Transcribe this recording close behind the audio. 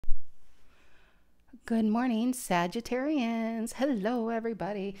Good morning, Sagittarians. Hello,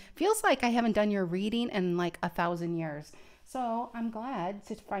 everybody. Feels like I haven't done your reading in like 1,000 years. So I'm glad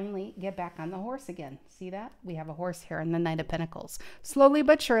to finally get back on the horse again. See that? We have a horse here in the Knight of Pentacles. Slowly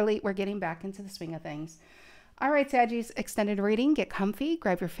but surely, we're getting back into the swing of things. All right, Saggies, extended reading. Get comfy.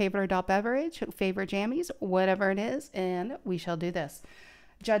 Grab your favorite adult beverage, favorite jammies, whatever it is, and we shall do this.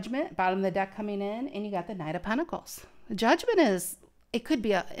 Judgment, bottom of the deck coming in, and you got the Knight of Pentacles. Judgment is... it could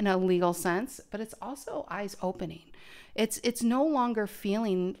be in a legal sense, but it's also eyes opening. It's no longer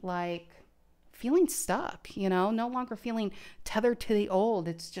feeling stuck, you know, no longer feeling tethered to the old.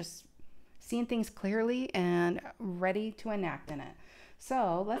 It's just seeing things clearly and ready to enact in it.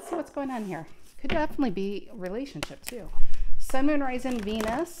 So let's see what's going on here. Could definitely be a relationship too. Sun, Moon, Rising,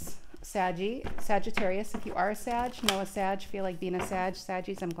 Venus, Sagittarius. If you are a Sag, know a Sag, feel like being a Sag.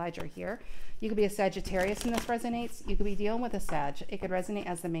 Saggies, I'm glad you're here. You could be a Sagittarius and this resonates. You could be dealing with a Sag. It could resonate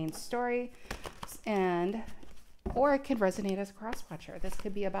as the main story, or it could resonate as a cross-watcher. This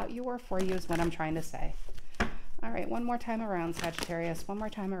could be about you or for you is what I'm trying to say. All right, one more time around, Sagittarius. One more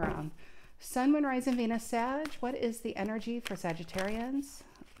time around. Sun, Moon, Rising, Venus, Sag. What is the energy for Sagittarians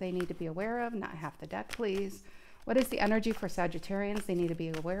they need to be aware of? Not half the deck, please. What is the energy for Sagittarians they need to be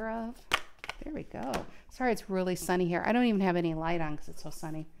aware of? There we go. Sorry, it's really sunny here. I don't even have any light on because it's so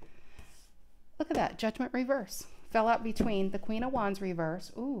sunny. Look at that, Judgment reverse. Fell out between the Queen of Wands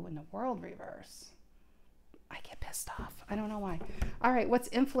reverse, ooh, and the World reverse. I get pissed off. I don't know why. All right, what's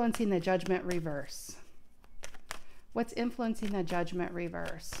influencing the Judgment reverse? What's influencing the Judgment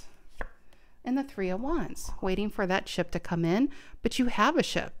reverse? And the Three of Wands, waiting for that ship to come in, but you have a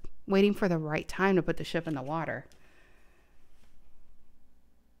ship, waiting for the right time to put the ship in the water.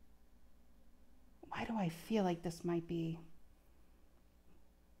 Why do I feel like this might be...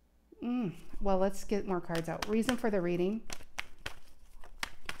 Well, let's get more cards out. Reason for the reading.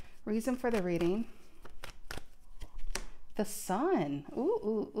 Reason for the reading. The Sun. Ooh,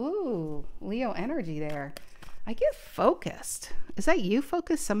 ooh, ooh. Leo energy there. I get focused. Is that you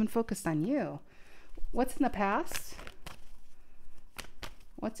focused? Someone focused on you. What's in the past?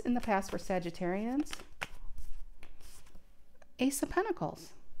 What's in the past for Sagittarians? Ace of Pentacles.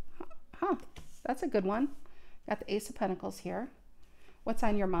 Huh. That's a good one. Got the Ace of Pentacles here. What's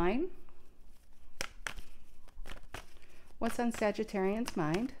on your mind? What's on Sagittarian's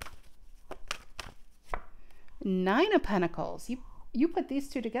mind? Nine of Pentacles. You put these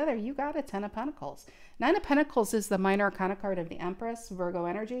two together, you got a 10 of Pentacles. Nine of Pentacles is the minor arcana card of the Empress, Virgo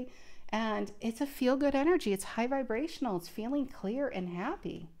energy. And it's a feel-good energy. It's high vibrational. It's feeling clear and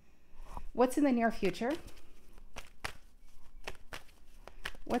happy. What's in the near future?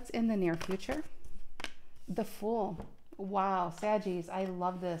 What's in the near future? The Fool. Wow, Saggies, I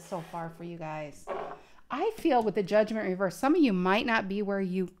love this so far for you guys. I feel with the Judgment reverse, some of you might not be where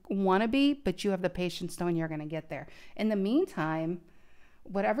you want to be, but you have the patience knowing you're going to get there. In the meantime,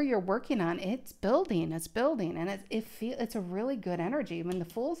 whatever you're working on, it's building, and it's a really good energy. When the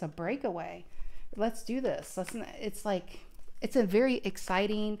Fool is a breakaway, let's do this. It's a very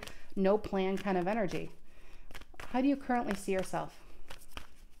exciting, no plan kind of energy. How do you currently see yourself?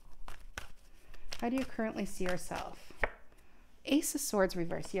 How do you currently see yourself? Ace of Swords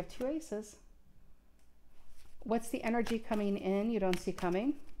reverse. You have two aces. What's the energy coming in you don't see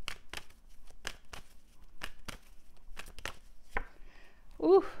coming?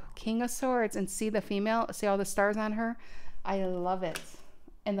 Ooh, King of Swords. And see the female? See all the stars on her? I love it.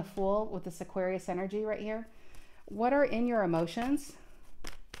 And the Fool with this Aquarius energy right here. What are in your emotions?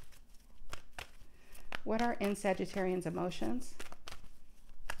 What are in Sagittarian's emotions?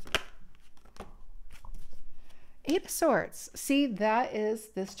 Eight of Swords. See, that is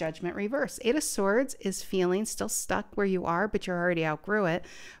this Judgment reverse. Eight of Swords is feeling still stuck where you are, but you're already outgrew it.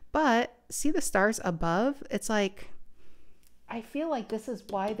 But see the stars above? It's like, I feel like this is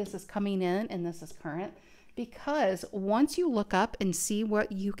why this is coming in and this is current. Because once you look up and see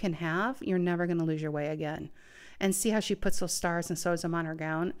what you can have, you're never going to lose your way again. And see how she puts those stars and sews them on her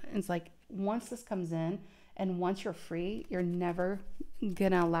gown? It's like, once this comes in and once you're free, you're never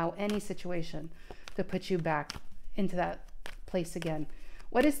going to allow any situation to put you back into that place again.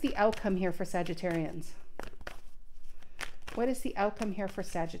 What is the outcome here for Sagittarians? What is the outcome here for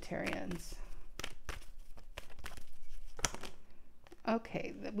Sagittarians?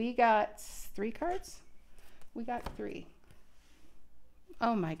 Okay, we got 3 cards. We got 3.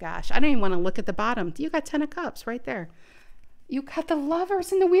 Oh my gosh, I don't even want to look at the bottom. You got 10 of Cups right there. You got the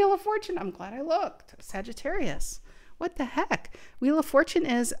Lovers and the Wheel of Fortune. I'm glad I looked. Sagittarius. What the heck? Wheel of Fortune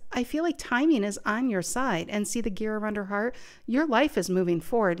is, I feel like timing is on your side. And see the gear around her heart? Your life is moving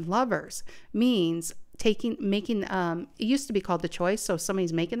forward. Lovers means making, it used to be called the choice. So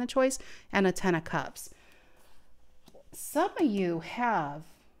somebody's making the choice, and a 10 of cups. Some of you have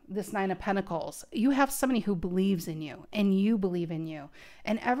this 9 of pentacles. You have somebody who believes in you, and you believe in you,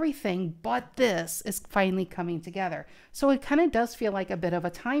 and everything but this is finally coming together. So it kind of does feel like a bit of a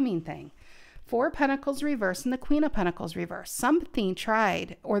timing thing. 4 of Pentacles reverse and the Queen of Pentacles reverse. Something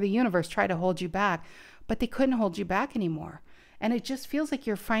tried, or the universe tried to hold you back, but they couldn't hold you back anymore. And it just feels like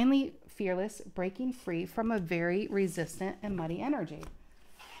you're finally fearless, breaking free from a very resistant and muddy energy.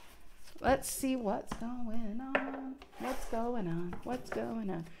 Let's see what's going on. What's going on? What's going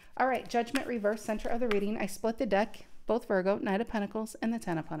on? All right, Judgment reverse, center of the reading. I split the deck, both Virgo, Knight of Pentacles, and the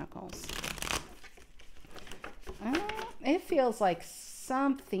 10 of Pentacles. It feels like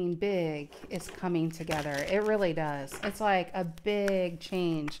something big is coming together. It really does. It's like a big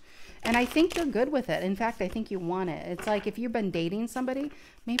change. And I think you're good with it. In fact, I think you want it. It's like if you've been dating somebody,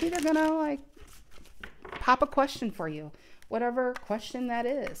 maybe they're going to like pop a question for you. Whatever question that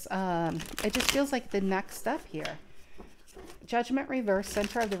is. It just feels like the next step here. Judgment reverse,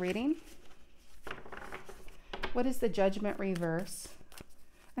 center of the reading. What is the Judgment reverse?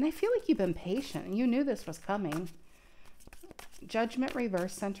 And I feel like you've been patient. You knew this was coming. Judgment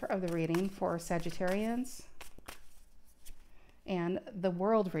reverse, center of the reading for Sagittarians. And the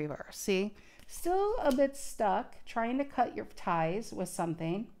World reverse. See, still a bit stuck, trying to cut your ties with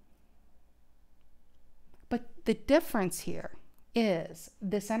something. But the difference here is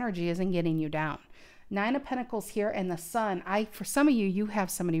this energy isn't getting you down. 9 of Pentacles here and the Sun. For some of you, you have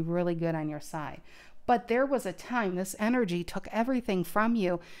somebody really good on your side. But there was a time this energy took everything from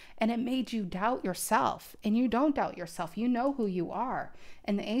you and it made you doubt yourself. And you don't doubt yourself. You know who you are.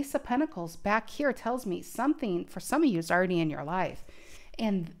 And the Ace of Pentacles back here tells me something for some of you is already in your life.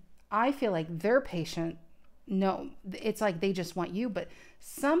 And I feel like they're patient. No, it's like they just want you. But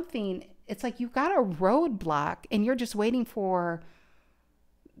something, it's like you've got a roadblock and you're just waiting for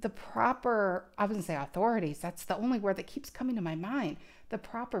the proper, I wouldn't say authorities. That's the only word that keeps coming to my mind. The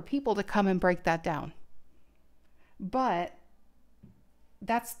proper people to come and break that down. But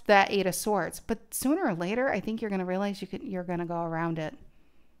that's that 8 of Swords. But sooner or later, I think you're going to realize you're going to go around it.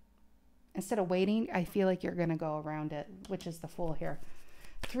 Instead of waiting, I feel like you're going to go around it, which is the Fool here.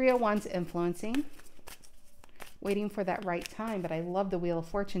 3 of Wands influencing. Waiting for that right time. But I love the Wheel of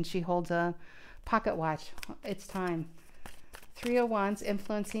Fortune. She holds a pocket watch. It's time. 3 of Wands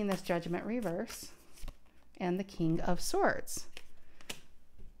influencing this Judgment reverse. And the King of Swords.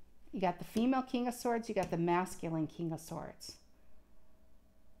 You got the female King of Swords. You got the masculine King of Swords.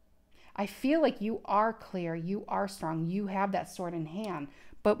 I feel like you are clear. You are strong. You have that sword in hand.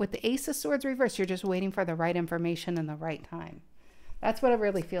 But with the Ace of Swords reverse, you're just waiting for the right information and the right time. That's what it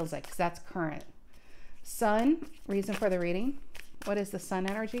really feels like, because that's current. Sun, reason for the reading. What is the Sun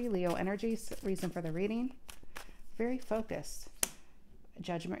energy? Leo energy, reason for the reading. Very focused.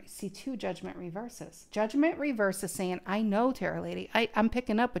 Judgment. See 2 Judgment reverses. Judgment reverse is saying, I know, Tarot Lady, I'm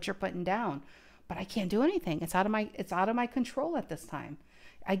picking up what you're putting down, but I can't do anything. It's out of my control at this time.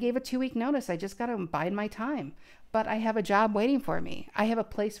 I gave a 2-week notice. I just got to bide my time, but I have a job waiting for me. I have a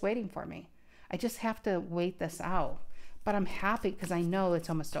place waiting for me. I just have to wait this out, but I'm happy because I know it's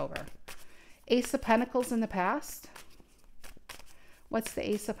almost over. Ace of Pentacles in the past. What's the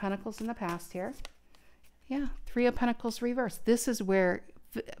Ace of Pentacles in the past here? Yeah, 3 of Pentacles reverse. This is where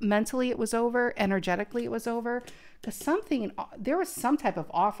mentally it was over, energetically it was over, because there was some type of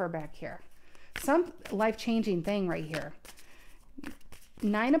offer back here. Some life-changing thing right here.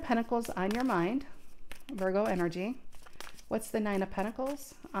 9 of Pentacles on your mind, Virgo energy. What's the 9 of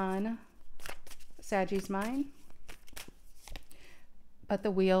Pentacles on Saggy's mind? But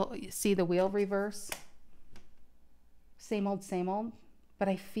the wheel, see the wheel reverse? Same old, same old. But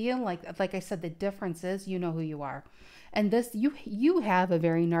I feel like I said, the difference is you know who you are. And this, you have a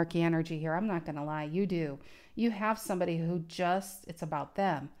very narky energy here. I'm not going to lie. You do. You have somebody who just, it's about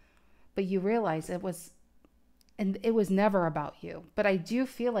them. But you realize it was never about you. But I do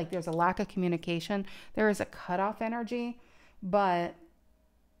feel like there's a lack of communication. There is a cutoff energy. But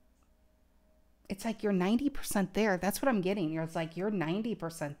it's like you're 90% there. That's what I'm getting. It's like you're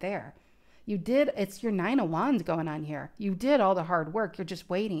 90% there. It's your 9 of Wands going on here. You did all the hard work. You're just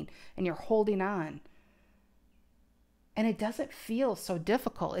waiting and you're holding on. And it doesn't feel so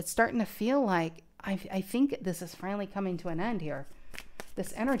difficult. It's starting to feel like, I think this is finally coming to an end here.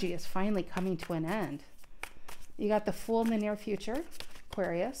 This energy is finally coming to an end. You got the Fool in the near future,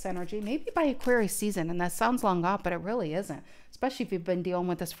 Aquarius energy, maybe by Aquarius season. And that sounds long off, but it really isn't. Especially if you've been dealing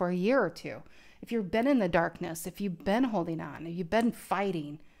with this for a year or two. If you've been in the darkness, if you've been holding on, if you've been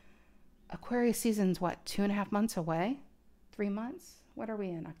fighting. Aquarius season's what, 2.5 months away? 3 months? what are we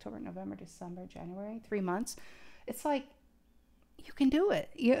in? October, November, December, January, 3 months. It's like, you can do it.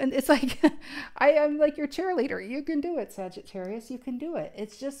 And it's like, I am like your cheerleader. You can do it, Sagittarius. You can do it.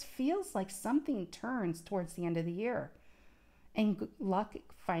 It just feels like something turns towards the end of the year. And luck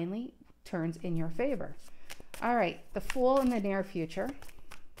finally turns in your favor. All right, the Fool in the near future.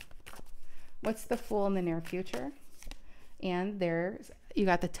 What's the Fool in the near future? And there's, you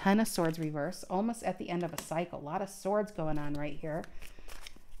got the Ten of Swords reverse, almost at the end of a cycle. A lot of swords going on right here.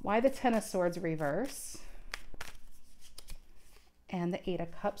 Why the Ten of Swords reverse? And the Eight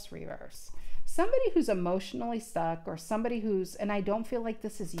of Cups reverse. Somebody who's emotionally stuck, or somebody who's, and I don't feel like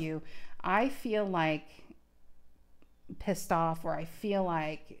this is you, I feel like pissed off, or I feel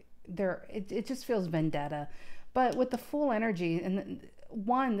like it just feels vendetta. But with the Fool energy, and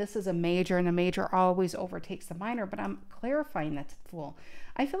one, this is a major, and a major always overtakes the minor, but I'm clarifying that to Fool.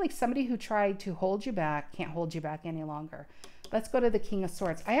 I feel like somebody who tried to hold you back can't hold you back any longer. Let's go to the King of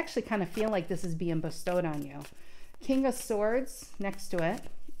Swords. I actually kind of feel like this is being bestowed on you. King of Swords next to it,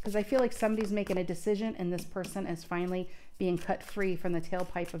 because I feel like somebody's making a decision and this person is finally being cut free from the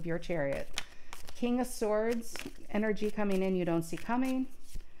tailpipe of your chariot. King of Swords, energy coming in you don't see coming.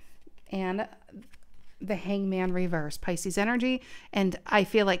 And the Hangman reverse, Pisces energy. And I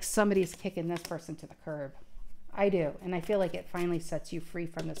feel like somebody's kicking this person to the curb. I do. And I feel like it finally sets you free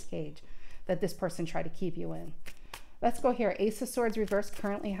from this cage that this person tried to keep you in. Let's go here. Ace of Swords reverse,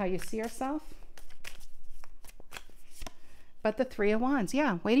 currently how you see yourself. But the Three of Wands,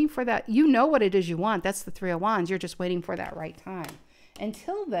 yeah, waiting for that. You know what it is you want. That's the Three of Wands. You're just waiting for that right time.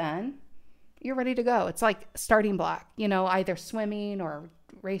 Until then, you're ready to go. It's like starting block, you know, either swimming or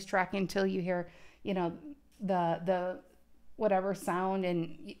racetrack until you hear, you know, the whatever sound,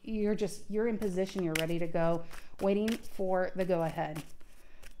 and you're in position. You're ready to go, waiting for the go ahead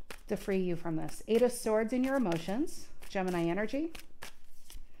to free you from this. Eight of Swords in your emotions, Gemini energy.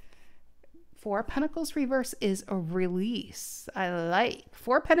 Four Pentacles reverse is a release. I like.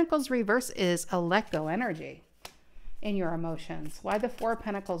 Four Pentacles reverse is a let go energy in your emotions. Why the Four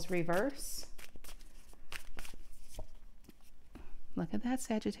Pentacles reverse? Look at that,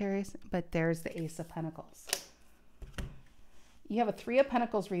 Sagittarius. But there's the Ace of Pentacles. You have a Three of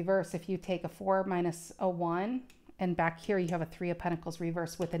Pentacles reverse if you take a 4 minus a 1. And back here you have a Three of Pentacles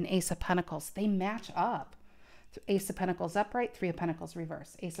reverse with an Ace of Pentacles. They match up. Ace of Pentacles upright, Three of Pentacles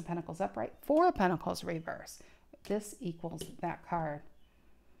reverse. Ace of Pentacles upright, Four of Pentacles reverse. This equals that card.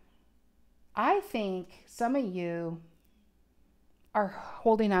 I think some of you are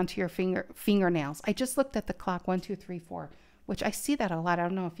holding on to your fingernails. I just looked at the clock, 1, 2, 3, 4, which I see that a lot. I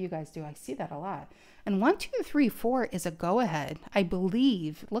don't know if you guys do. I see that a lot. And 1, 2, 3, 4 is a go ahead. I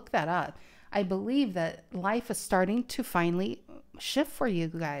believe, look that up. I believe that life is starting to finally shift for you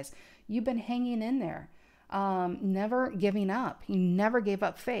guys. You've been hanging in there. Never giving up. You never gave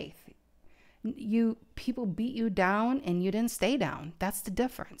up faith. People beat you down and you didn't stay down. That's the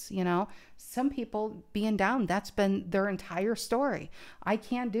difference. You know, some people being down, that's been their entire story. I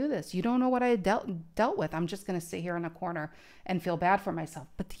can't do this. You don't know what I dealt with. I'm just going to sit here in a corner and feel bad for myself.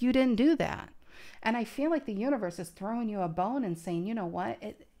 But you didn't do that. And I feel like the universe is throwing you a bone and saying, you know what?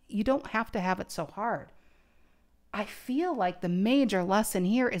 You don't have to have it so hard. I feel like the major lesson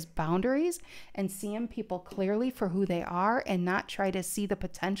here is boundaries and seeing people clearly for who they are and not try to see the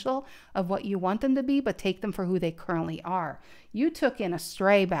potential of what you want them to be, but take them for who they currently are. You took in a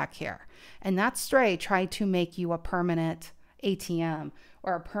stray back here, and that stray tried to make you a permanent ATM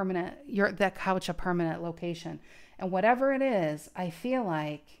or that couch a permanent location. And whatever it is, I feel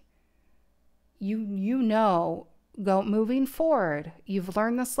like moving forward, you've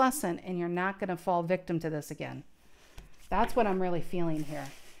learned this lesson and you're not going to fall victim to this again. That's what I'm really feeling here.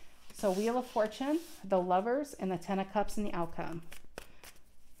 So Wheel of Fortune, the Lovers, and the Ten of Cups and the outcome.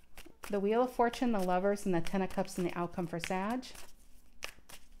 The Wheel of Fortune, the Lovers, and the Ten of Cups and the outcome for Sag.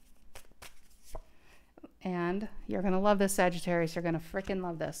 And you're going to love this, Sagittarius. You're going to freaking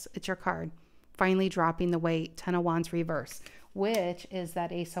love this. It's your card. Finally dropping the weight, Ten of Wands reverse, which is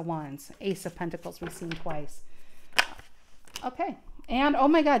that Ace of Wands. Ace of Pentacles we've seen twice. Okay. And oh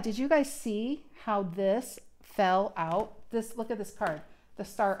my God, did you guys see how this fell out? Look at this card, the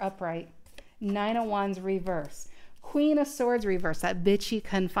Star upright, Nine of Wands reverse, Queen of Swords reverse, that bitchy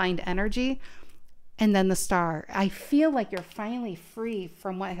confined energy, and then the Star. I feel like you're finally free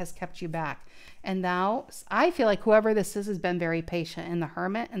from what has kept you back. And now I feel like whoever this is has been very patient in the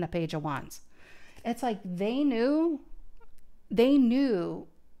Hermit and the Page of Wands. It's like they knew,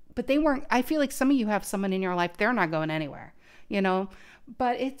 but they weren't. I feel like some of you have someone in your life, they're not going anywhere, you know,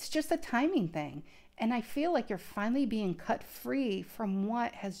 but it's just a timing thing. And I feel like you're finally being cut free from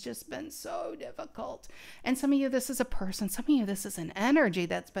what has just been so difficult. And some of you, this is a person, some of you, this is an energy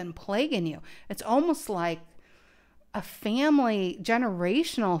that's been plaguing you. It's almost like a family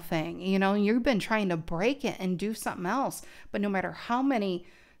generational thing. You know, you've been trying to break it and do something else. But no matter how many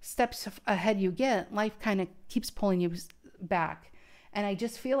steps ahead you get, life kind of keeps pulling you back. And I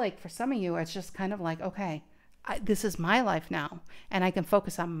just feel like for some of you, it's just kind of like, okay, this is my life now, and I can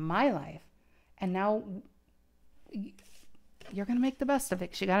focus on my life. And now you're going to make the best of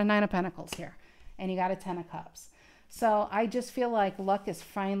it, because you got a 9 of Pentacles here and you got a 10 of Cups. So I just feel like luck is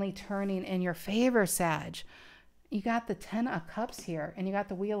finally turning in your favor, Sag. You got the 10 of Cups here, and you got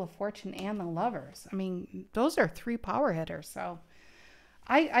the Wheel of Fortune and the Lovers. I mean, those are 3 power hitters. So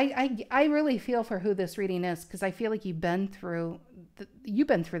I really feel for who this reading is, because I feel like you've been through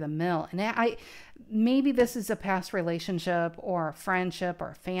the mill, and maybe this is a past relationship or a friendship or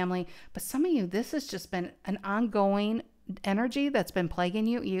a family, but some of you, this has just been an ongoing energy that's been plaguing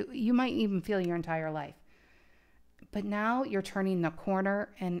you. You might even feel your entire life, but now you're turning the corner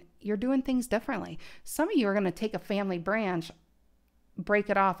and you're doing things differently. Some of you are going to take a family branch, break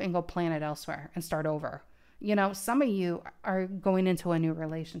it off, and go plant it elsewhere and start over. You know, some of you are going into a new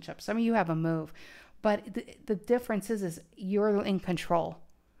relationship. Some of you have a move. But the difference is you're in control.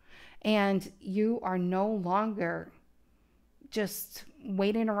 And you are no longer just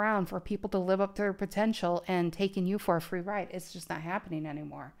waiting around for people to live up to their potential and taking you for a free ride. It's just not happening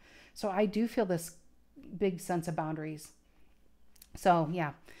anymore. So I do feel this big sense of boundaries. So,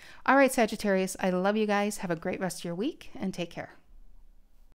 yeah. All right, Sagittarius, I love you guys. Have a great rest of your week, and take care.